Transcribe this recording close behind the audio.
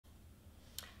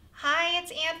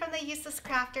it's Anne from the Useless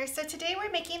Crafter. So today we're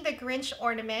making the Grinch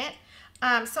ornament.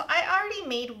 So I already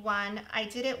made one. I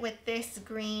did it with this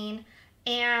green,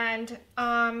 and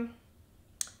I'm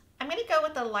gonna go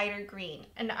with the lighter green,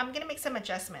 and I'm gonna make some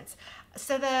adjustments.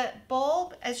 So the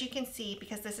bulb, as you can see,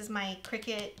 because this is my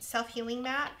Cricut self-healing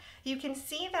mat, you can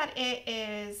see that it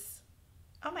is,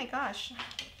 oh my gosh,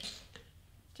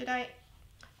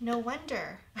 no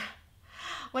wonder.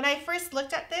 When I first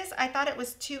looked at this, I thought it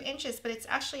was 2 inches, but it's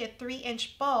actually a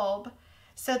 3-inch bulb.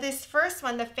 So this first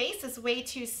one, the face is way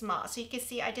too small. So you can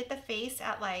see I did the face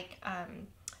at like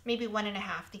maybe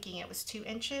 1.5, thinking it was 2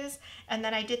 inches. And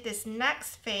then I did this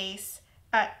next face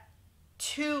at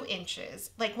 2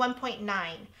 inches, like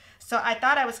 1.9. So I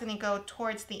thought I was gonna go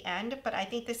towards the end, but I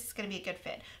think this is gonna be a good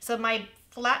fit. So my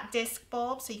flat disc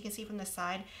bulb, so you can see from the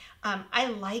side, I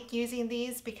like using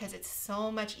these because it's so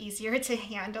much easier to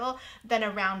handle than a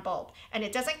round bulb, and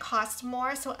it doesn't cost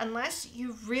more. So unless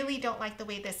you really don't like the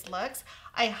way this looks,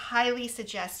 I highly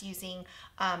suggest using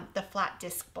the flat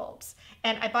disc bulbs.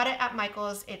 And I bought it at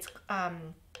Michael's. It's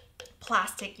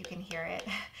plastic, you can hear it.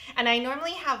 And I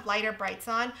normally have lighter brights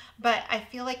on, but I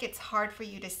feel like it's hard for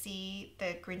you to see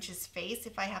the Grinch's face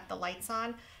if I have the lights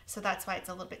on. So that's why it's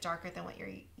a little bit darker than what you're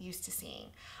used to seeing.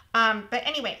 But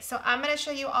anyway, so I'm gonna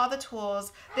show you all the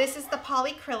tools. This is the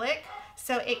polyacrylic.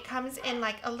 So it comes in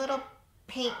like a little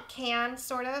paint can,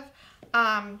 sort of.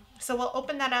 So we'll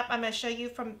open that up. I'm gonna show you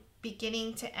from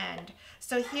beginning to end.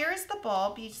 So here's the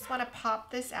bulb. You just wanna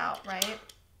pop this out, right?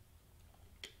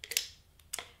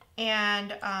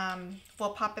 And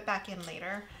we'll pop it back in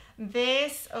later.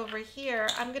 This over here,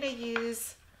 I'm gonna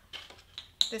use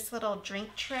this little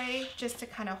drink tray just to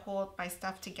kind of hold my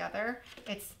stuff together.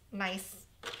 It's nice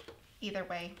either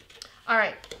way. All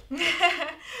right,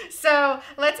 so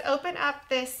let's open up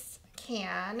this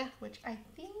can, which I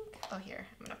think, oh here,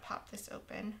 I'm gonna pop this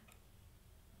open.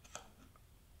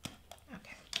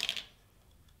 Okay.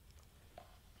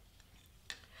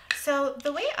 So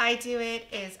the way I do it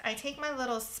is I take my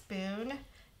little spoon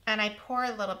and I pour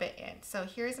a little bit in. So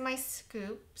here's my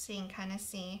scoop, so you can kind of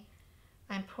see.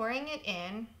 I'm pouring it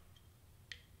in.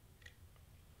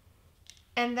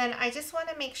 And then I just want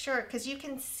to make sure, because you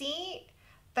can see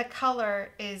the color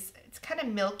is, it's kind of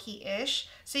milky-ish.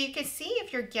 So you can see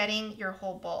if you're getting your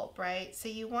whole bulb, right? So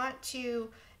you want to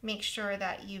make sure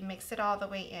that you mix it all the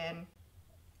way in.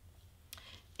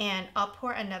 And I'll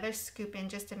pour another scoop in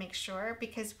just to make sure,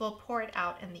 because we'll pour it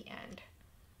out in the end.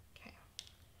 Okay.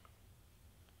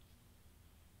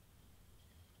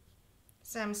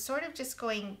 So I'm sort of just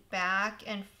going back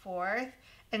and forth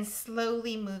and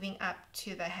slowly moving up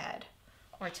to the head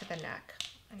or to the neck.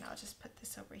 And I'll just put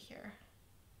this over here.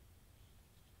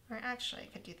 Or actually, I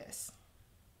could do this.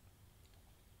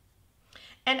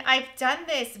 And I've done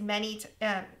this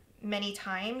many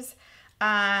times.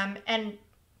 And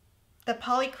the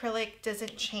polyacrylic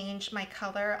doesn't change my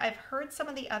color. I've heard some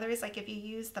of the others, like if you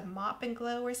use the Mop and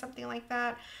Glow or something like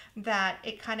that, that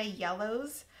it kind of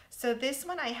yellows. So this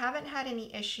one, I haven't had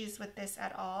any issues with this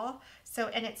at all. So,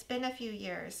 and it's been a few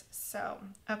years. So,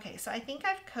 okay, so I think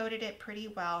I've coated it pretty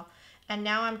well. And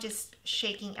now I'm just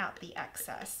shaking out the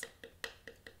excess.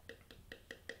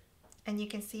 And you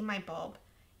can see my bulb.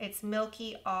 It's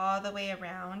milky all the way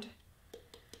around.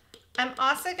 I'm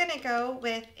also gonna go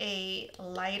with a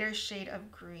lighter shade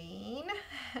of green.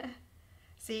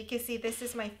 So you can see this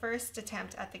is my first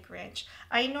attempt at the Grinch.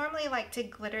 I normally like to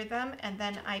glitter them, and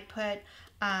then I put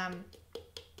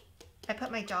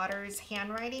my daughter's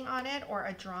handwriting on it, or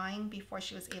a drawing before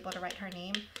she was able to write her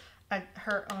name,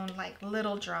 her own like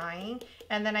little drawing,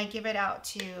 and then I give it out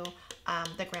to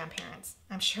the grandparents.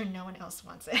 I'm sure no one else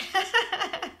wants it.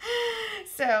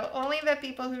 So only the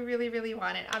people who really, really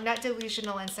want it. I'm not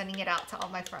delusional in sending it out to all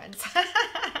my friends.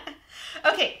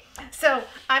 Okay, so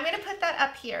I'm gonna put that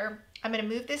up here. I'm gonna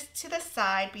move this to the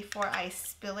side before I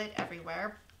spill it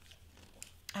everywhere.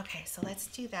 Okay, so let's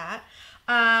do that.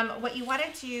 What you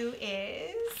wanna do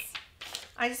is,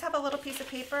 I just have a little piece of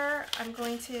paper. I'm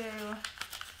going to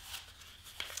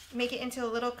make it into a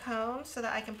little cone so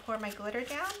that I can pour my glitter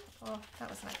down. Oh, that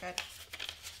was not good.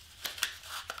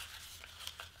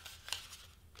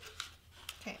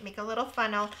 Okay, make a little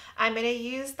funnel. I'm gonna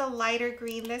use the lighter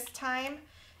green this time,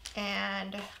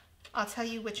 and I'll tell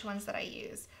you which ones that I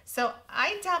use. So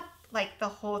I dump like the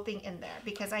whole thing in there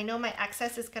because I know my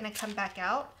excess is gonna come back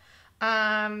out.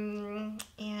 And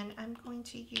I'm going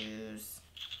to use,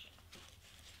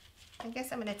 I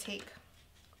guess I'm gonna take,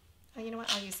 oh, you know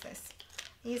what, I'll use this.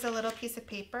 Use a little piece of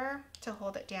paper to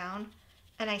hold it down,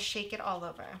 and I shake it all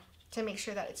over to make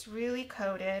sure that it's really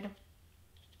coated.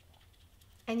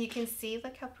 And you can see,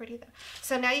 look how pretty that.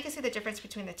 So now you can see the difference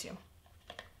between the two.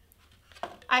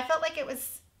 I felt like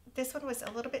this one was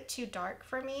a little bit too dark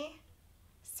for me.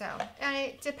 So, and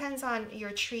it depends on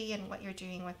your tree and what you're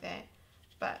doing with it.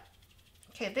 But,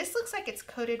 okay, this looks like it's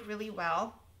coated really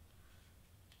well.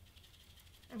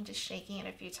 I'm just shaking it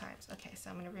a few times. Okay, so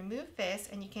I'm going to remove this,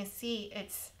 and you can see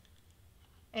it's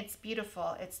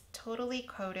beautiful. It's totally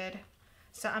coated.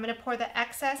 So I'm going to pour the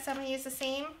excess. I'm going to use the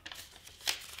same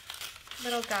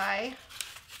little guy.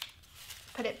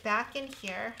 Put it back in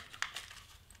here.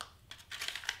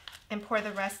 And pour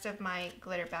the rest of my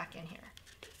glitter back in here.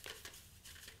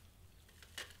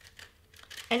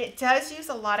 And it does use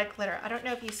a lot of glitter. I don't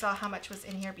know if you saw how much was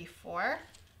in here before,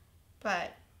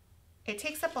 but it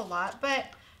takes up a lot. But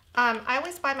I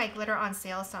always buy my glitter on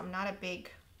sale, so I'm not a big,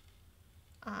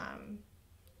 I'm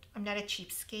not a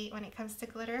cheapskate when it comes to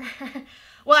glitter.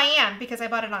 Well, I am because I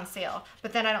bought it on sale,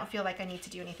 but then I don't feel like I need to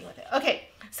do anything with it. Okay,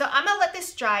 so I'm gonna let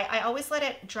this dry. I always let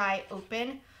it dry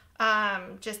open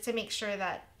just to make sure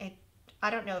that I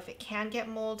don't know if it can get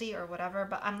moldy or whatever,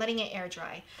 but I'm letting it air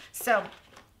dry. So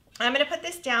I'm going to put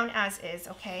this down as is,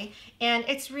 okay? And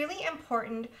it's really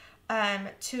important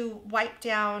to wipe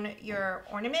down your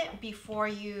ornament before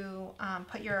you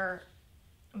put your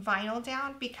vinyl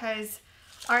down, because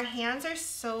our hands are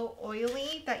so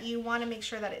oily that you want to make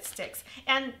sure that it sticks.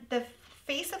 And the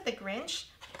face of the Grinch,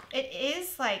 it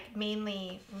is like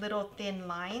mainly little thin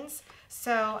lines.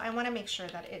 So I want to make sure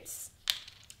that it's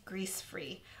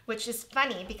grease-free, which is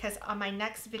funny because on my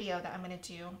next video that I'm going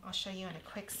to do, I'll show you in a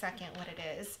quick second what it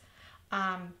is.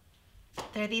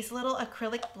 They're these little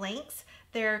acrylic blanks.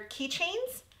 They're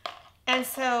keychains. And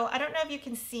so I don't know if you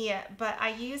can see it, but I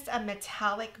used a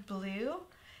metallic blue,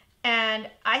 and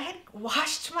I had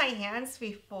washed my hands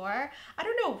before. I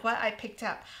don't know what I picked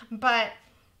up, but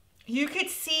you could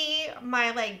see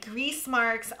my like grease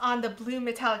marks on the blue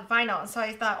metallic vinyl. And so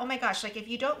I thought, oh my gosh, like if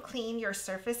you don't clean your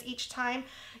surface each time,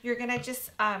 you're gonna just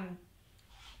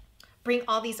bring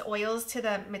all these oils to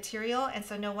the material. And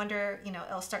so no wonder, you know,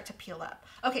 it'll start to peel up.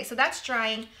 Okay, so that's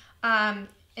drying.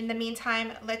 In the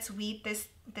meantime, let's weed this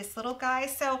little guy.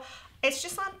 So it's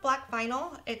just on black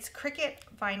vinyl. It's Cricut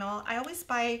vinyl. I always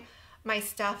buy my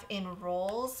stuff in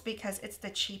rolls because it's the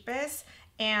cheapest.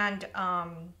 And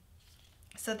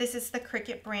so this is the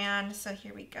Cricut brand. So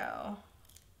here we go.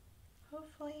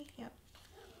 Hopefully, yep.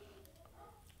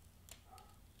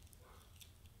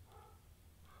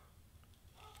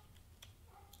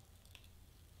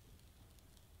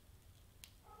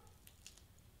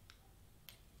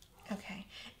 Okay,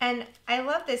 and I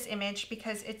love this image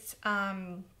because it's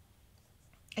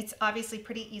obviously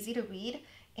pretty easy to weed,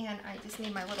 and I just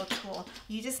need my little tool.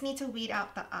 You just need to weed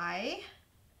out the eye.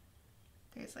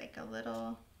 There's like a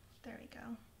little, there we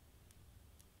go.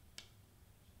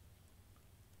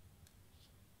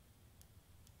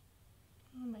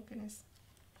 Oh my goodness.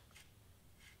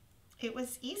 It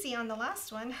was easy on the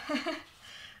last one.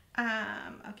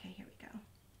 Okay, here we go.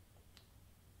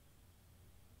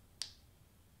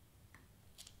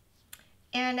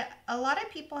 And a lot of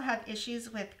people have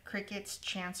issues with Cricut's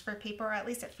transfer paper, or at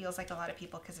least it feels like a lot of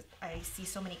people because I see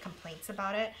so many complaints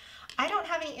about it. I don't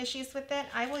have any issues with it.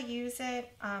 I will use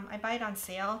it. I buy it on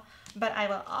sale, but I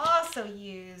will also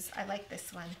use, I like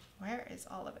this one. Where is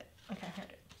all of it? Okay, here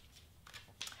it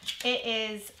is. It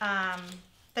is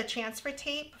the transfer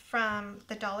tape from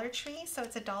the Dollar Tree. So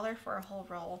it's $1 for a whole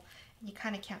roll. You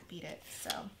kind of can't beat it. So,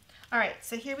 all right,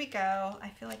 so here we go. I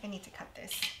feel like I need to cut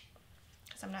this.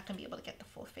 I'm not going to be able to get the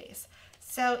full face.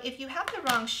 So if you have the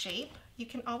wrong shape, you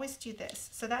can always do this.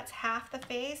 So that's half the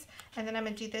face, and then I'm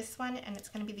going to do this one, and it's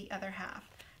going to be the other half.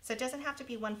 So it doesn't have to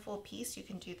be one full piece. You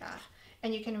can do that,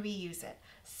 and you can reuse it.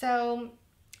 So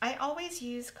I always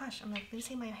use, gosh, I'm like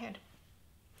losing my head.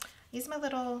 Use my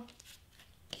little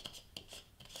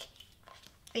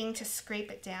thing to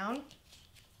scrape it down.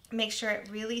 Make sure it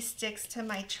really sticks to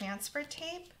my transfer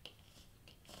tape.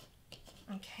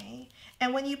 Okay,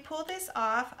 and when you pull this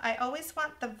off, I always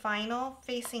want the vinyl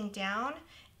facing down,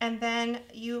 and then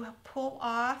you pull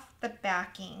off the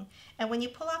backing. And when you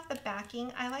pull off the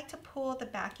backing, I like to pull the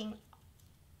backing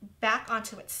back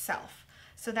onto itself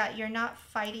so that you're not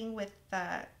fighting with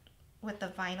the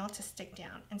vinyl to stick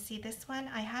down. And see this one,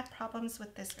 I had problems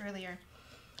with this earlier.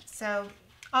 So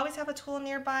always have a tool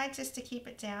nearby just to keep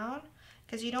it down,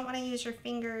 because you don't want to use your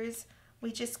fingers.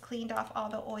 We just cleaned off all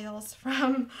the oils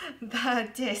from the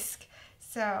disc.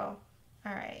 So,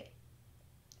 all right.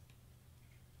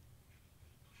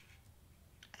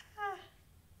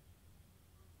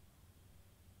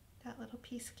 That little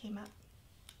piece came up.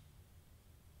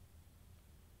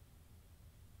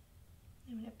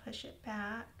 I'm going to push it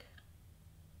back.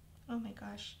 Oh my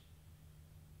gosh.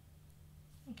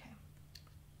 Okay.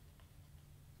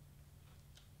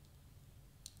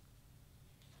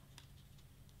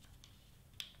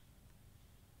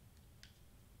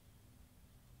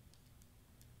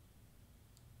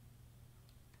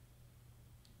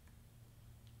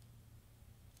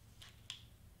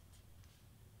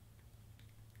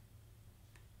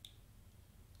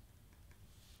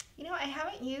 I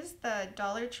haven't used the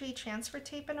Dollar Tree transfer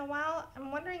tape in a while.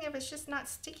 I'm wondering if it's just not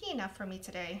sticky enough for me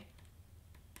today.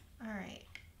 All right.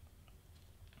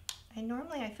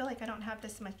 I feel like I don't have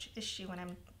this much issue when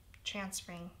I'm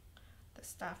transferring the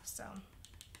stuff, so.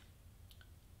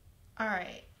 All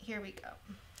right, here we go.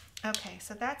 Okay,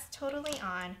 so that's totally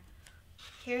on.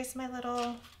 Here's my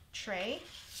little tray.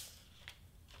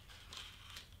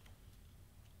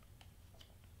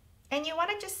 And you want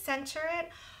to just center it.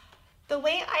 The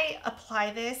way I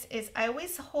apply this is I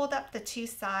always hold up the two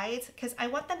sides because I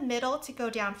want the middle to go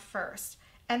down first.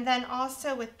 And then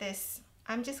also with this,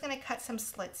 I'm just going to cut some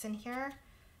slits in here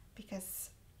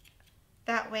because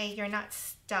that way you're not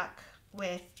stuck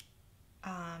with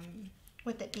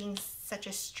it being such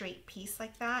a straight piece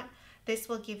like that. This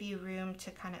will give you room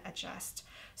to kind of adjust.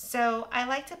 So I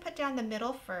like to put down the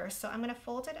middle first. So I'm going to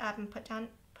fold it up and put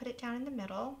it down in the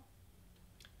middle.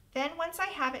 Then once I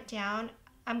have it down,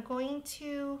 I'm going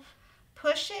to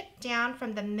push it down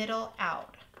from the middle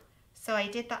out. So I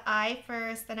did the eye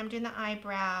first, then I'm doing the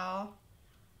eyebrow.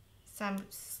 So I'm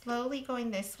slowly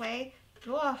going this way,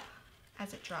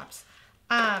 as it drops,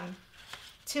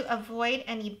 to avoid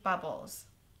any bubbles.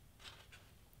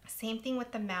 Same thing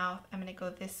with the mouth. I'm gonna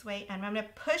go this way and I'm gonna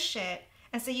push it.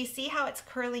 And so you see how it's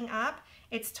curling up?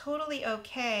 It's totally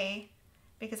okay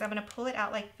because I'm gonna pull it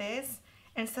out like this.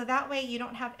 And so that way you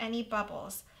don't have any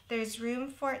bubbles. There's room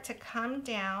for it to come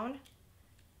down.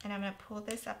 And I'm gonna pull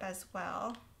this up as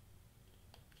well.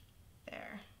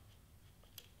 There.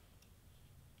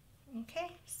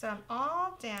 Okay, so I'm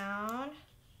all down.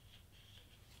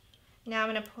 Now I'm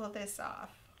gonna pull this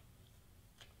off.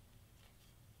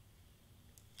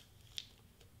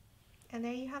 And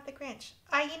there you have the Grinch.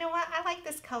 You know what? I like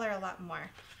this color a lot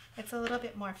more. It's a little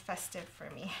bit more festive for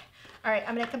me. All right,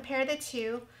 I'm gonna compare the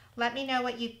two. Let me know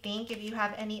what you think, if you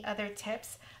have any other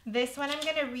tips. This one I'm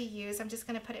gonna reuse. I'm just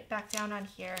gonna put it back down on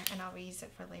here and I'll reuse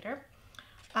it for later.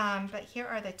 But here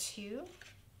are the two.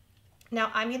 Now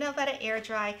I'm gonna let it air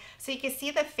dry. So you can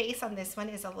see the face on this one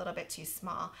is a little bit too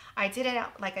small. I did it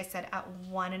out, like I said, at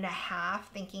 1.5,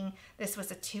 thinking this was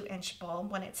a 2-inch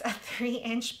bulb when it's a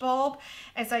 3-inch bulb.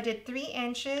 And so I did 3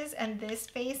 inches and this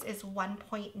face is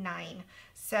 1.9.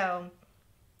 So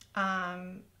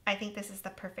I think this is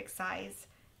the perfect size.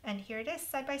 And here it is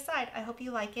side by side. I hope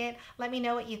you like it. Let me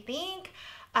know what you think.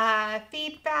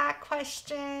 Feedback,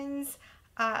 questions.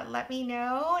 Let me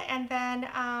know, and then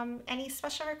any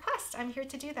special requests, I'm here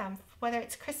to do them, whether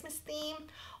it's Christmas theme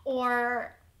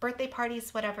or birthday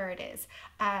parties, whatever it is.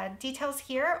 Details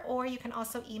here, or you can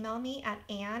also email me at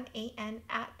Ann, A-N,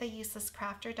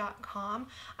 @theuselesscrafter.com.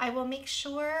 I will make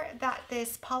sure that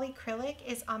this polyacrylic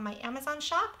is on my Amazon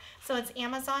shop, so it's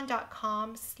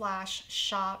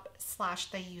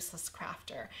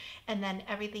amazon.com/shop/theuselesscrafter, and then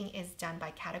everything is done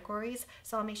by categories,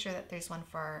 so I'll make sure that there's one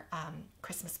for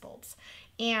Christmas bulbs.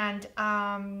 And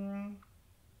when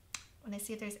I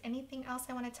see if there's anything else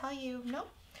I want to tell you, nope.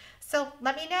 So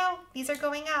let me know. These are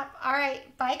going up. All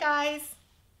right. Bye, guys.